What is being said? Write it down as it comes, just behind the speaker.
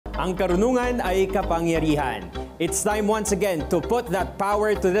Ang karunungan ay kapangyarihan. It's time once again to put that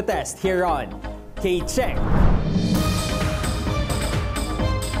power to the test here on KCHECK.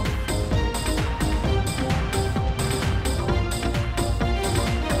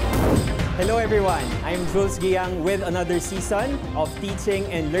 Hello everyone, I'm Jules Giang with another season of teaching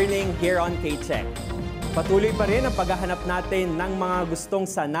and learning here on KCHECK. Patuloy pa rin ang paghahanap natin ng mga gustong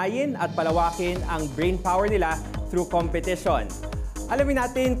sanayin at palawakin ang brain power nila through competition. Alamin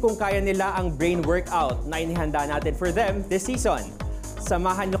natin kung kaya nila ang brain workout na inihanda natin for them this season.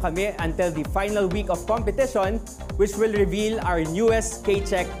 Samahan nyo kami until the final week of competition which will reveal our newest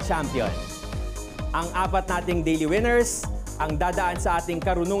KCHECK champion. Ang apat nating daily winners ang dadaan sa ating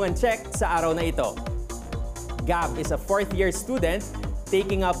Karunungan Check sa araw na ito. Gab is a 4th-year student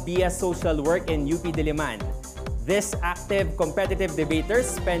taking up BS Social Work in UP Diliman. This active, competitive debater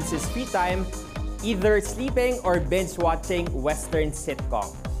spends his free time either sleeping or binge-watching Western sitcom.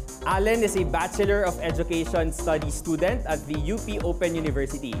 Allen is a Bachelor of Education Studies student at the UP Open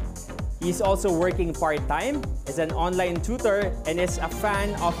University. He's also working part-time, is an online tutor, and is a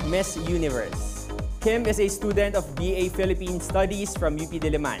fan of Miss Universe. Kim is a student of BA Philippine Studies from UP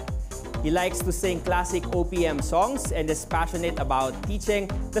Diliman. He likes to sing classic OPM songs and is passionate about teaching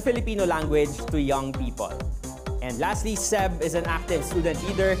the Filipino language to young people. And lastly, Seb is an active student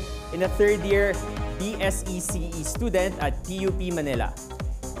leader in a 3rd-year BSECE student at PUP Manila.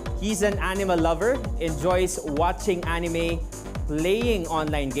 He's an animal lover, enjoys watching anime, playing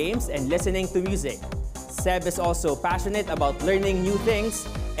online games, and listening to music. Seb is also passionate about learning new things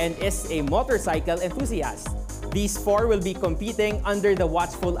and is a motorcycle enthusiast. These 4 will be competing under the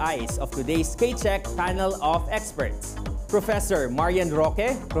watchful eyes of today's KCHECK panel of experts. Professor Marian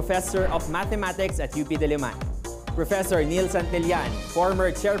Roque, Professor of Mathematics at UP Diliman. Professor Neil Santillan,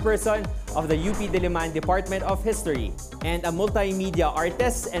 former chairperson of the UP Diliman Department of History, and a multimedia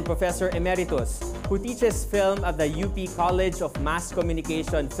artist and professor emeritus who teaches film at the UP College of Mass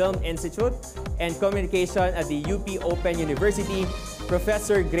Communication Film Institute and Communication at the UP Open University,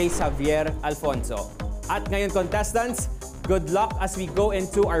 Professor Grace Javier Alfonso. At ngayon, contestants, good luck as we go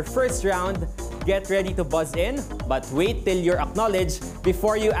into our first round. Get ready to buzz in, but wait till you're acknowledged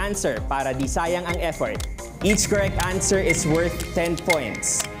before you answer para di sayang ang effort. Each correct answer is worth 10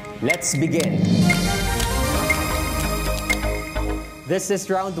 points. Let's begin. This is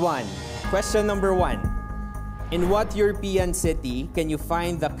round 1. Question number 1. In what European city can you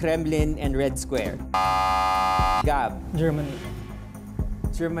find the Kremlin and Red Square? Gab. Germany.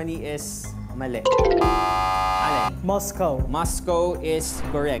 Germany is mali. Allen. Moscow. Moscow is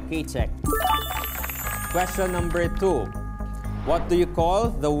correct. KCHECK. Question number 2. What do you call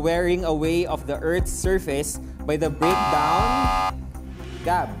the wearing away of the Earth's surface by the breakdown?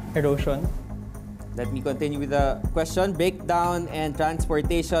 Gab. Erosion. Let me continue with the question. Breakdown and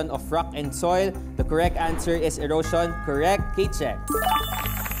transportation of rock and soil. The correct answer is erosion. Correct. KCHECK.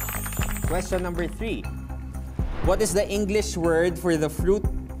 Question number 3. What is the English word for the fruit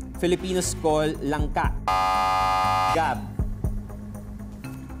Filipinos call langka? Gab.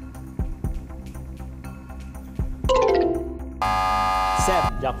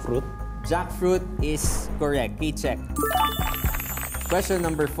 Seb. Jackfruit. Jackfruit is correct. KCHECK. Question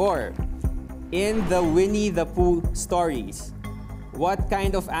number 4. In the Winnie the Pooh stories, what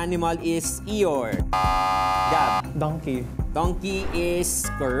kind of animal is Eeyore? Gab. Donkey. Donkey is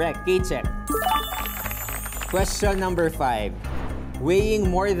correct. KCHECK. Question number 5.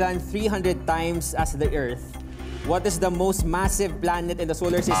 Weighing more than 300 times as the Earth, what is the most massive planet in the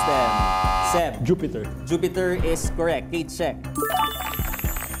solar system? Seb. Jupiter. Jupiter is correct. KCHECK.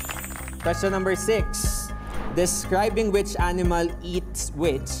 Question number 6. Describing which animal eats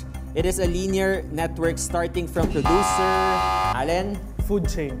which. It is a linear network starting from producer. Allen? Food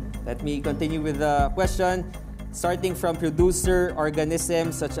chain. Let me continue with the question. Starting from producer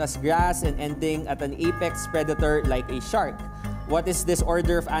organisms such as grass and ending at an apex predator like a shark. What is this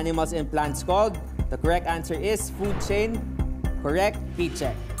order of animals and plants called? The correct answer is food chain. Correct.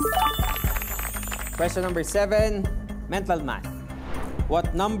 KCHECK. Question number 7. Mental math.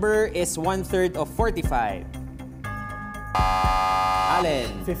 What number is 1/3 of 45?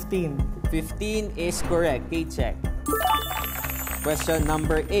 Allen. 15. 15 is correct. KCHECK. Question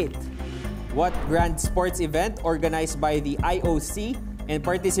number 8. What grand sports event organized by the IOC and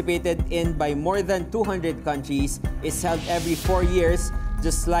participated in by more than 200 countries is held every 4 years,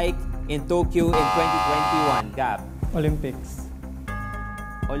 just like in Tokyo in 2021? Gab. Olympics.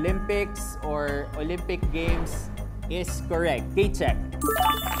 Olympics or Olympic Games is correct. KCHECK.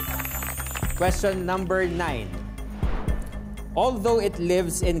 Question number 9. Although it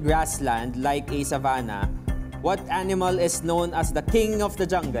lives in grassland like a savanna, What animal is known as the king of the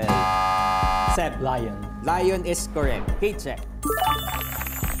jungle? Seb. Lion. Lion is correct. KCHECK.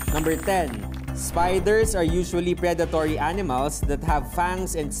 Number 10. Spiders are usually predatory animals that have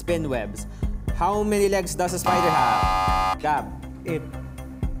fangs and spin webs. How many legs does a spider have? Gab. 8.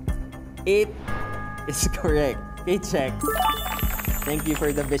 8 is correct. KCHECK. Thank you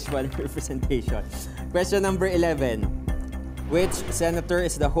for the visual representation. Question number 11. Which senator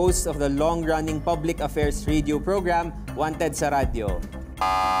is the host of the long-running public affairs radio program, Wanted sa Radyo?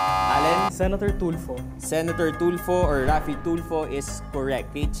 Allen? Senator Tulfo. Senator Tulfo or Raffy Tulfo is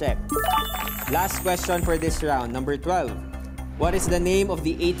correct. KCHECK. Last question for this round, number 12. What is the name of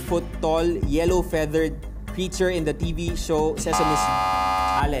the 8-foot-tall, yellow-feathered creature in the TV show Sesame Street?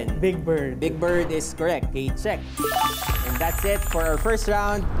 Allen? Big Bird. Big Bird is correct. KCHECK. And that's it for our first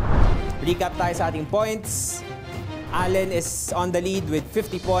round. Recap tayo sa ating points. Allen is on the lead with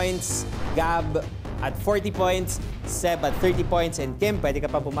 50 points. Gab at 40 points. Seb at 30 points. And Kim, pwede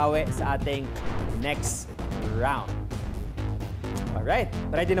ka pa bumawi sa ating next round. Alright.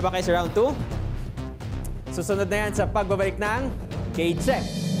 Ready na ba kayo sa round 2? Susunod na yan sa pagbabalik ng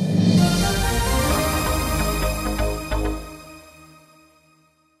KCHECK.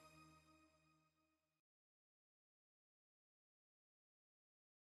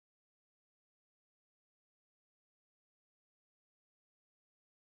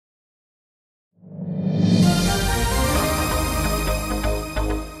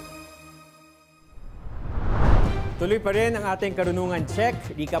 Tuloy pa rin ang ating Karunungan Check.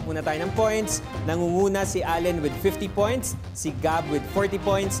 Recap muna tayo ng points. Nangunguna si Allen with 50 points, si Gab with 40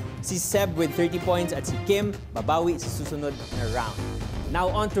 points, si Seb with 30 points, at si Kim babawi sa susunod na round. Now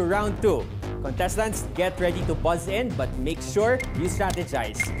on to round 2. Contestants, get ready to buzz in but make sure you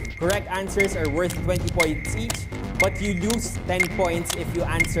strategize. Correct answers are worth 20 points each, but you lose 10 points if you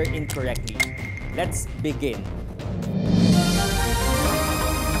answer incorrectly. Let's begin.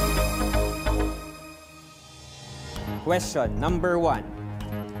 Question number 1.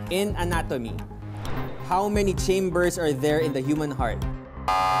 In anatomy, how many chambers are there in the human heart?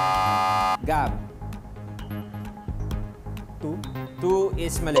 Gab. 2. 2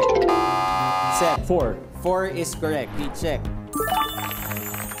 is mali. Seb. 4. 4 is correct. KCHECK.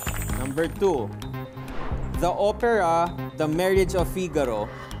 Number 2. The opera The Marriage of Figaro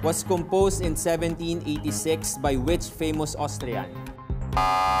was composed in 1786 by which famous Austrian?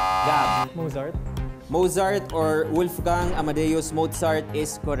 Gab. Mozart. Mozart or Wolfgang Amadeus Mozart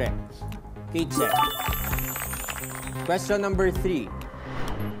is correct. KCHECK. Question number 3.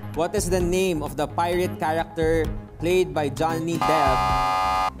 What is the name of the pirate character played by Johnny Depp?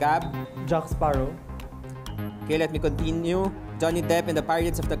 Gab? Jack Sparrow. Okay, let me continue. Johnny Depp in the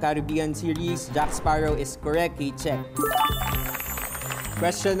Pirates of the Caribbean series, Jack Sparrow is correct. KCHECK.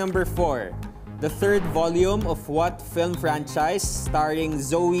 Question number 4. The third volume of what film franchise starring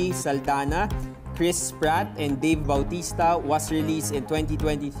Zoe Saldana, Chris Pratt, and Dave Bautista was released in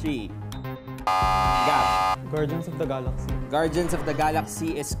 2023? Gab. Guardians of the Galaxy. Guardians of the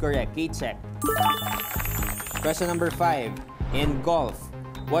Galaxy is correct. KCHECK. Question number 5. In golf,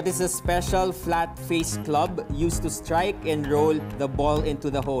 what is a special flat-face club used to strike and roll the ball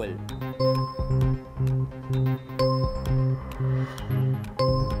into the hole?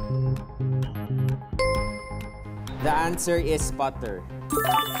 The answer is putter.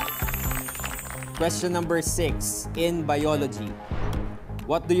 Question number 6. In biology,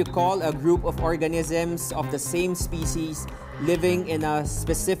 what do you call a group of organisms of the same species living in a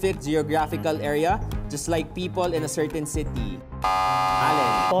specific geographical area, just like people in a certain city?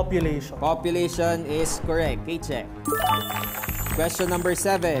 Allen. Population. Population is correct. KCHECK. Question number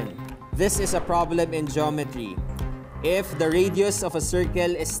 7. This is a problem in geometry. If the radius of a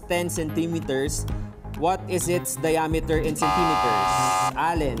circle is 10 centimeters, what is its diameter in centimeters?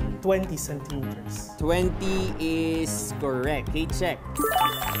 Allen. 20 centimeters. 20 is correct. KCHECK.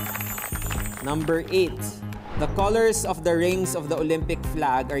 Number 8. The colors of the rings of the Olympic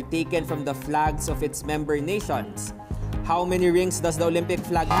flag are taken from the flags of its member nations. How many rings does the Olympic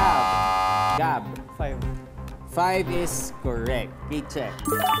flag have? Gab. 5. 5 is correct. KCHECK.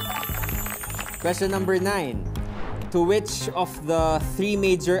 Question number 9. To which of the 3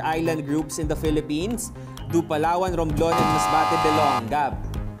 major island groups in the Philippines do Palawan, Romblon, and Masbate belong? Gab.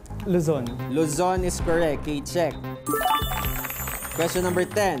 Luzon. Luzon is correct. KCHECK. Question number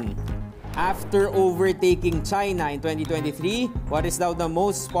 10. After overtaking China in 2023, what is now the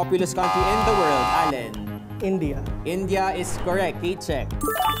most populous country in the world? Allen. India. India is correct. KCHECK.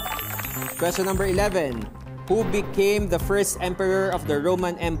 Question number 11. Who became the first emperor of the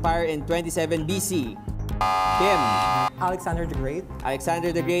Roman Empire in 27 BC? Kim. Alexander the Great.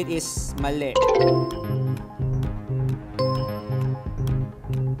 Alexander the Great is mali.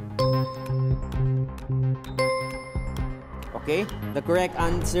 Okay? The correct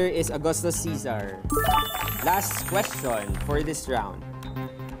answer is Augustus Caesar. Last question for this round.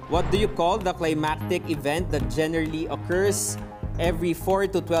 What do you call the climactic event that generally occurs every 4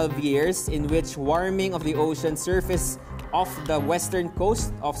 to 12 years in which warming of the ocean surface off the western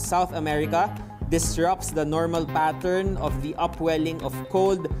coast of South America disrupts the normal pattern of the upwelling of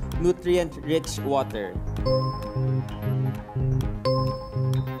cold, nutrient-rich water?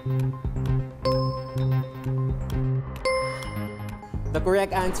 The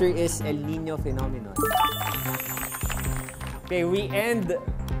correct answer is El Nino phenomenon. Okay, we end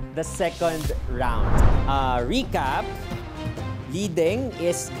the second round. Recap. Leading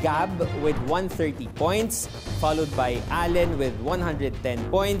is Gab with 130 points, followed by Allen with 110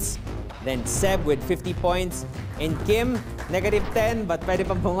 points, then Seb with 50 points, and Kim, negative 10, but pwede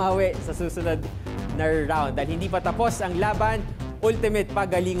pang bumawi sa susunod na round. Dahil hindi pa tapos ang laban, ultimate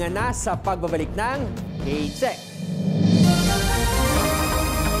pagalingan na sa pagbabalik ng KCHECK.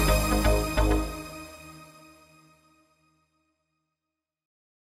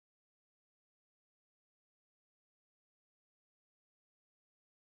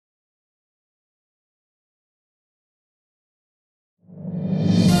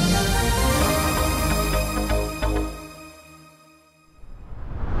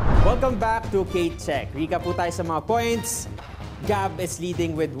 Welcome back to KCHECK. Recap po tayo sa mga points. Gab is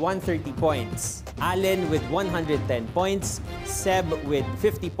leading with 130 points. Allen with 110 points. Seb with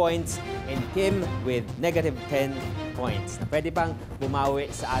 50 points. And Kim with negative 10 points. Na pwede pang bumawi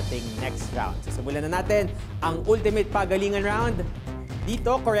sa ating next round. So simulan na natin ang ultimate pagalingan round.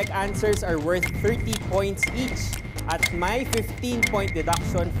 Dito, correct answers are worth 30 points each. At may 15-point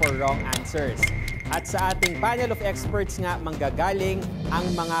deduction for wrong answers. At sa ating panel of experts nga manggagaling ang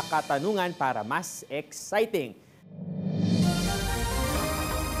mga katanungan para mas exciting.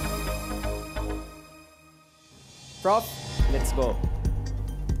 Prof, let's go.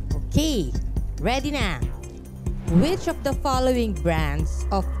 Okay, ready na. Which of the following brands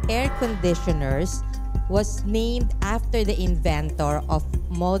of air conditioners was named after the inventor of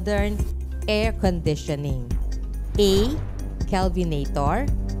modern air conditioning? A. Kelvinator,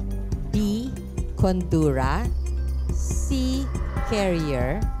 B. Condura, C.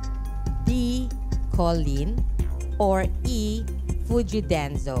 Carrier, D. Colin, or E.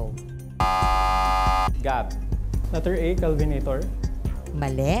 Fujidenzo? Gab. Letter A, Calvinator.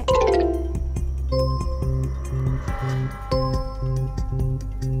 Mali.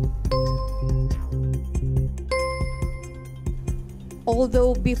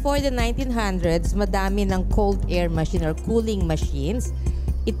 Although before the 1900s, madami ng cold air machine or cooling machines,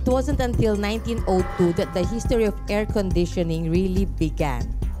 it wasn't until 1902 that the history of air conditioning really began.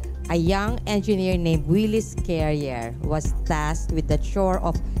 A young engineer named Willis Carrier was tasked with the chore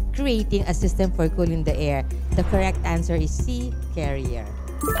of creating a system for cooling the air. The correct answer is C. Carrier.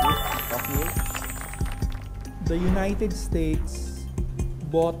 The United States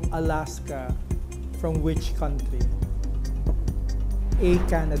bought Alaska from which country? A.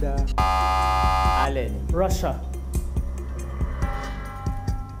 Canada. Allen. Russia.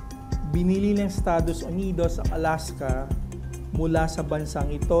 Binili ng Estados Unidos ang Alaska mula sa bansang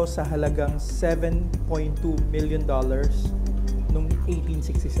ito sa halagang $7.2 million noong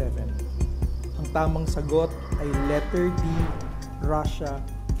 1867. Ang tamang sagot ay letter D, Russia.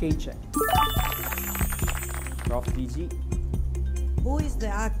 KCHECK. Prof. DG. Who is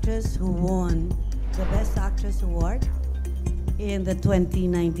the actress who won the Best Actress Award in the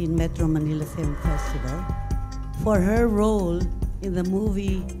 2019 Metro Manila Film Festival for her role in the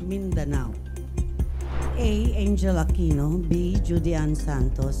movie Mindanao? A. Angel Aquino, B. Judy Ann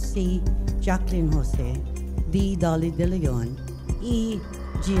Santos, C. Jacqueline Jose, D. Dolly De Leon, E.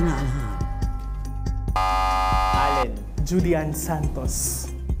 Gina Alhan. Allen. Judy Ann Santos.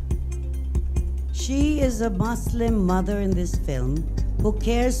 She is a Muslim mother in this film who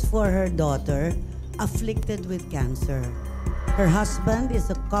cares for her daughter afflicted with cancer. Her husband is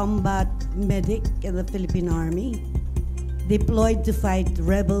a combat medic in the Philippine Army, deployed to fight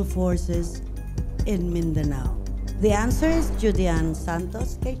rebel forces in Mindanao. The answer is Judian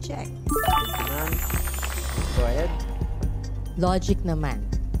Santos. KCHECK. Go ahead. Logic naman.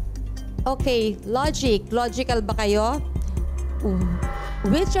 Okay, logic. Logical ba kayo?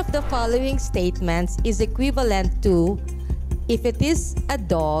 Which of the following statements is equivalent to if it is a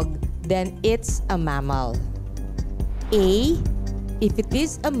dog, then it's a mammal? A. If it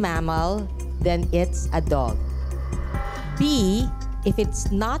is a mammal, then it's a dog. B. If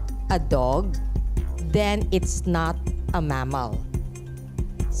it's not a dog, then it's not a mammal.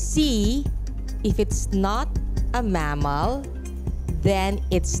 C. If it's not a mammal, then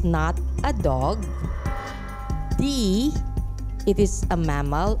it's not a dog. D. it is a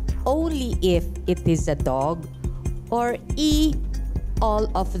mammal only if it is a dog, or E, all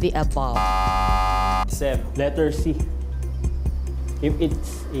of the above? Seb, Letter C. If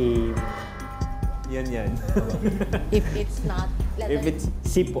it's a... yan. If it's not, If it's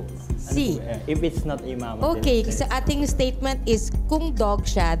C po. C. If it's not a mammal. Okay, then sa ating statement is kung dog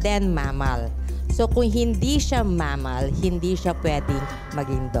siya, then mammal. So kung hindi siya mammal, hindi siya pwedeng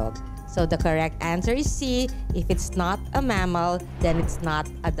maging dog. So the correct answer is C. If it's not a mammal, then it's not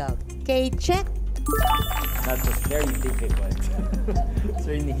a dog. Okay, check. That was very difficult.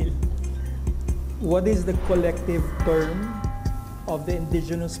 Sir Neil. What is the collective term of the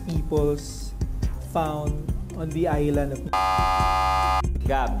indigenous peoples found on the island of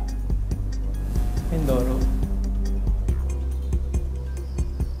Gab. Mindoro?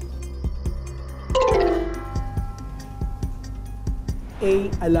 A.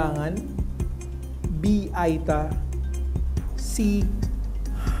 Alangan, B. Aita, C.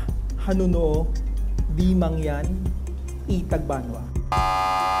 Hanuno, D. Mangyan, E. Tagbanwa.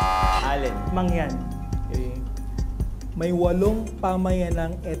 Allen. Mangyan. Okay. May 8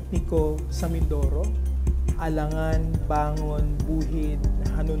 pamayanang etniko sa Mindoro: Alangan, Bangon, Buhid,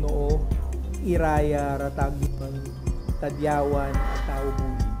 Hanuno, Iraya, Rataguan, Tadyawan, at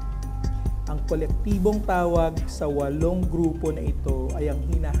Tao-Buhid. Ang kolektibong tawag sa 8 grupo na ito ay ang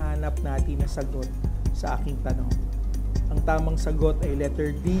hinahanap natin na sagot sa aking tanong. Ang tamang sagot ay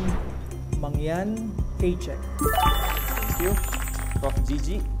letter D, Mangyan, KCHECK. Thank you. Prof.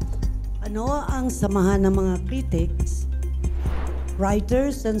 Gigi. Ano ang samahan ng mga critics,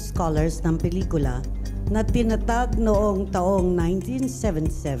 writers and scholars ng pelikula na tinatag noong taong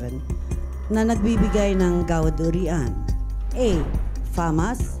 1977 na nagbibigay ng gawad-urian? A.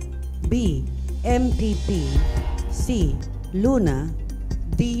 FAMAS, B. MPP, C. Luna,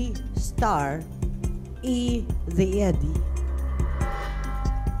 D. Star, E. The Eddy.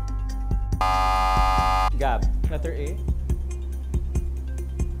 Gab. Letter A.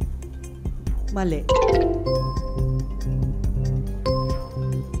 Mali.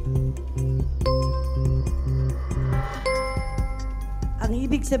 Ang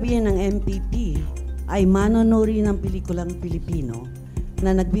ibig sabihin ng MPP ay manonuri ng pelikulang Pilipino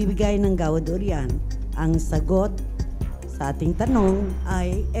na nagbibigay ng gawad-urian. Ang sagot sa ating tanong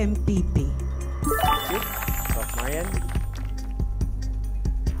ay MPP. Thank you. Prof. Marian.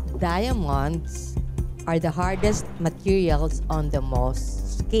 Diamonds are the hardest materials on the Mohs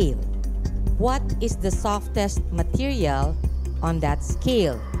scale. What is the softest material on that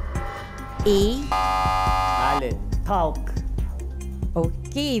scale? A. Allen. Talc.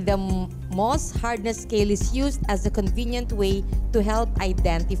 Okay, the Mohs hardness scale is used as a convenient way to help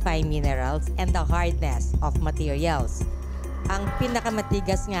identify minerals and the hardness of materials. Ang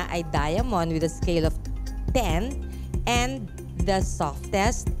pinakamatigas nga ay diamond with a scale of 10, and the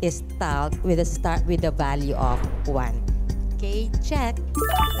softest is talc with a value of 1. Okay, check.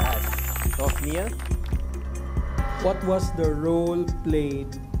 Yes. Prof. Neil. What was the role played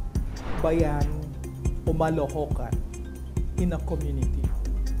by an umalohokan in a community?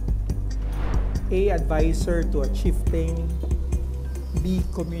 A. Advisor to a chieftain, B.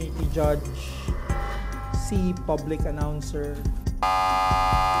 Community judge, C. Public announcer,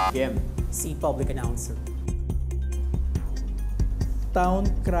 Game. C. Public announcer. town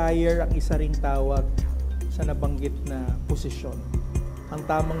crier ang isa ring tawag sa nabanggit na posisyon. Ang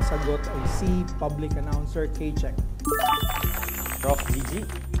tamang sagot ay C. Public announcer. KCHECK. Prof. Gigi.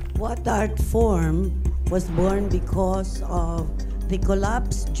 What art form was born because of the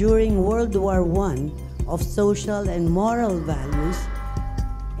collapse during World War I of social and moral values,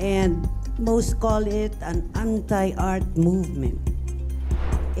 and most call it an anti-art movement?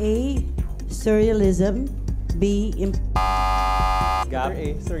 A. Surrealism, B. Gab.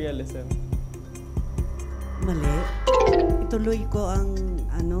 A. Surrealism. Mali. Ituloy ko ang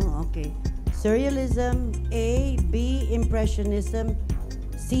okay. Surrealism, A. B. Impressionism,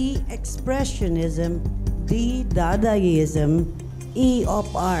 C. Expressionism, D. Dadaism, E. Of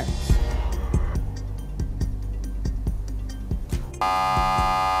art.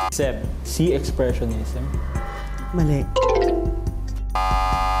 Seb. C. Expressionism. Mali.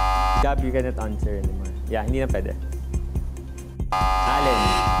 Gab, you cannot answer anymore. Yeah, hindi na pwede. Allen.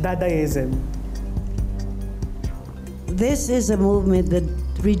 Dadaism. This is a movement that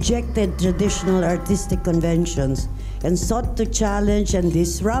rejected traditional artistic conventions and sought to challenge and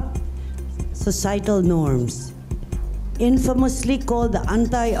disrupt societal norms. Infamously called the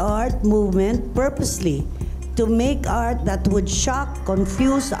anti-art movement purposely to make art that would shock,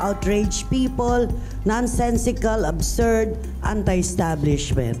 confuse, outrage people, nonsensical, absurd,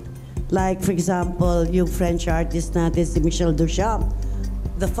 anti-establishment. Like, for example, yung French artist natin, si Michel Duchamp.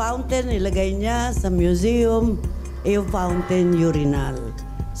 The fountain, ilagay niya sa museum, yung fountain urinal.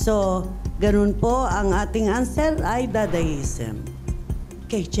 So, ganun po, ang ating answer ay dadaism.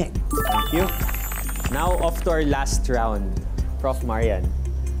 Okay, check. Thank you. Now, off to our last round. Prof. Marian.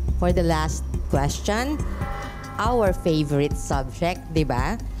 For the last question, our favorite subject, di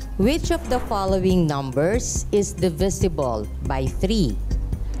ba? Which of the following numbers is divisible by 3?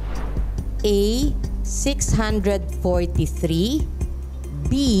 A. 643,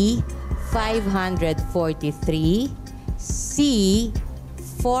 B. 543, C.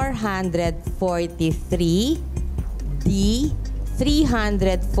 443, D.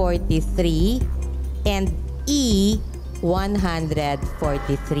 343, and E.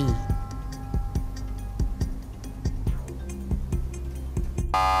 143.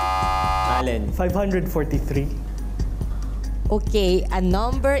 Allen. 543. Okay, a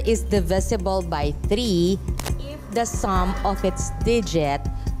number is divisible by 3 if the sum of its digit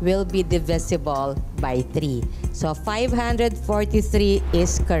will be divisible by 3. So 543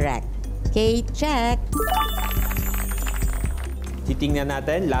 is correct. Okay, check. Titingnan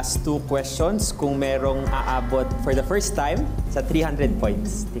natin, last 2 questions, kung merong aabot for the first time sa 300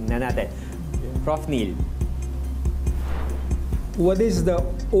 points. Tingnan natin. Prof. Neil. What is the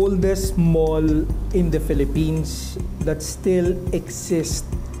oldest mall in the Philippines that still exists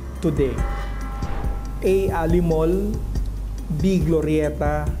today? A. Ali Mall, B.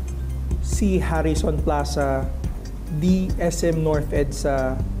 Glorieta, C. Harrison Plaza, D. SM North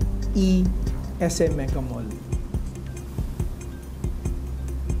EDSA, E. SM Mega Mall.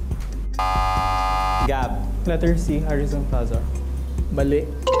 Gab. Letter C, Harrison Plaza. Mali.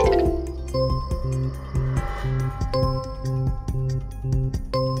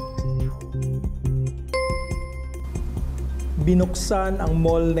 Binuksan ang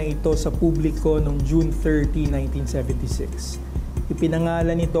mall na ito sa publiko noong June 30, 1976.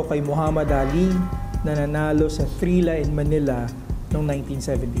 Ipinangalan ito kay Muhammad Ali na nanalo sa Thrilla in Manila noong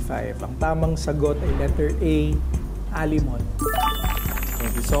 1975. Ang tamang sagot ay letter A, Ali Mall.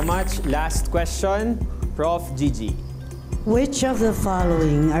 Thank you so much. Last question, Prof. Gigi. Which of the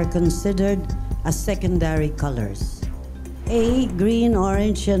following are considered as secondary colors? A. Green,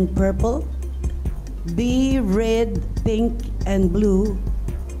 orange, and purple. B. Red, pink, and blue.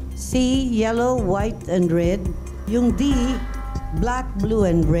 C. Yellow, white, and red. Yung D. Black, blue,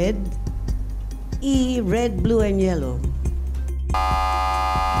 and red. E. Red, blue, and yellow.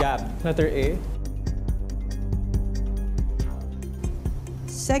 Gab. Letter A.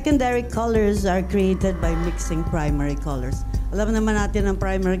 Secondary colors are created by mixing primary colors. Alam naman natin ang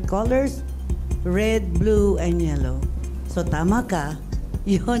primary colors, red, blue, and yellow. So tama ka,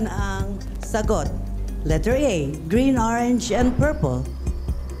 yun ang sagot. Letter A, green, orange, and purple.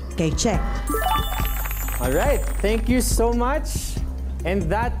 Okay, check. All right. Thank you so much. And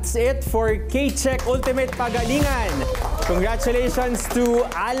that's it for KCHECK Ultimate Pagalingan. Congratulations to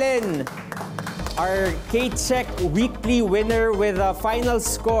Allen, our KCHECK weekly winner with a final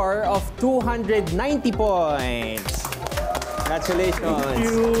score of 290 points. Congratulations. Thank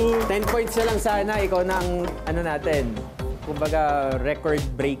you. 10 points na lang sana. Ikaw na ang natin. Kumbaga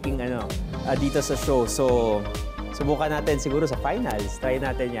record-breaking dito sa show. So, subukan natin siguro sa finals. Try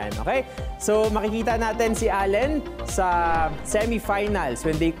natin yan. Okay? So, makikita natin si Allen sa semifinals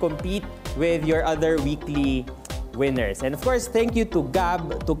when they compete with your other weekly winners. And of course, thank you to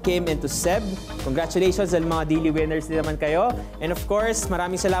Gab, to Kim, and to Seb. Congratulations sa mga daily winners din naman kayo. And of course,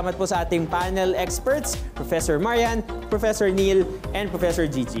 maraming salamat po sa ating panel experts, Professor Marian, Professor Neil, and Professor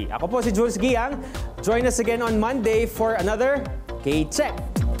Gigi. Ako po si Jules Giang. Join us again on Monday for another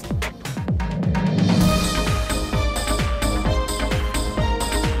KCHECK.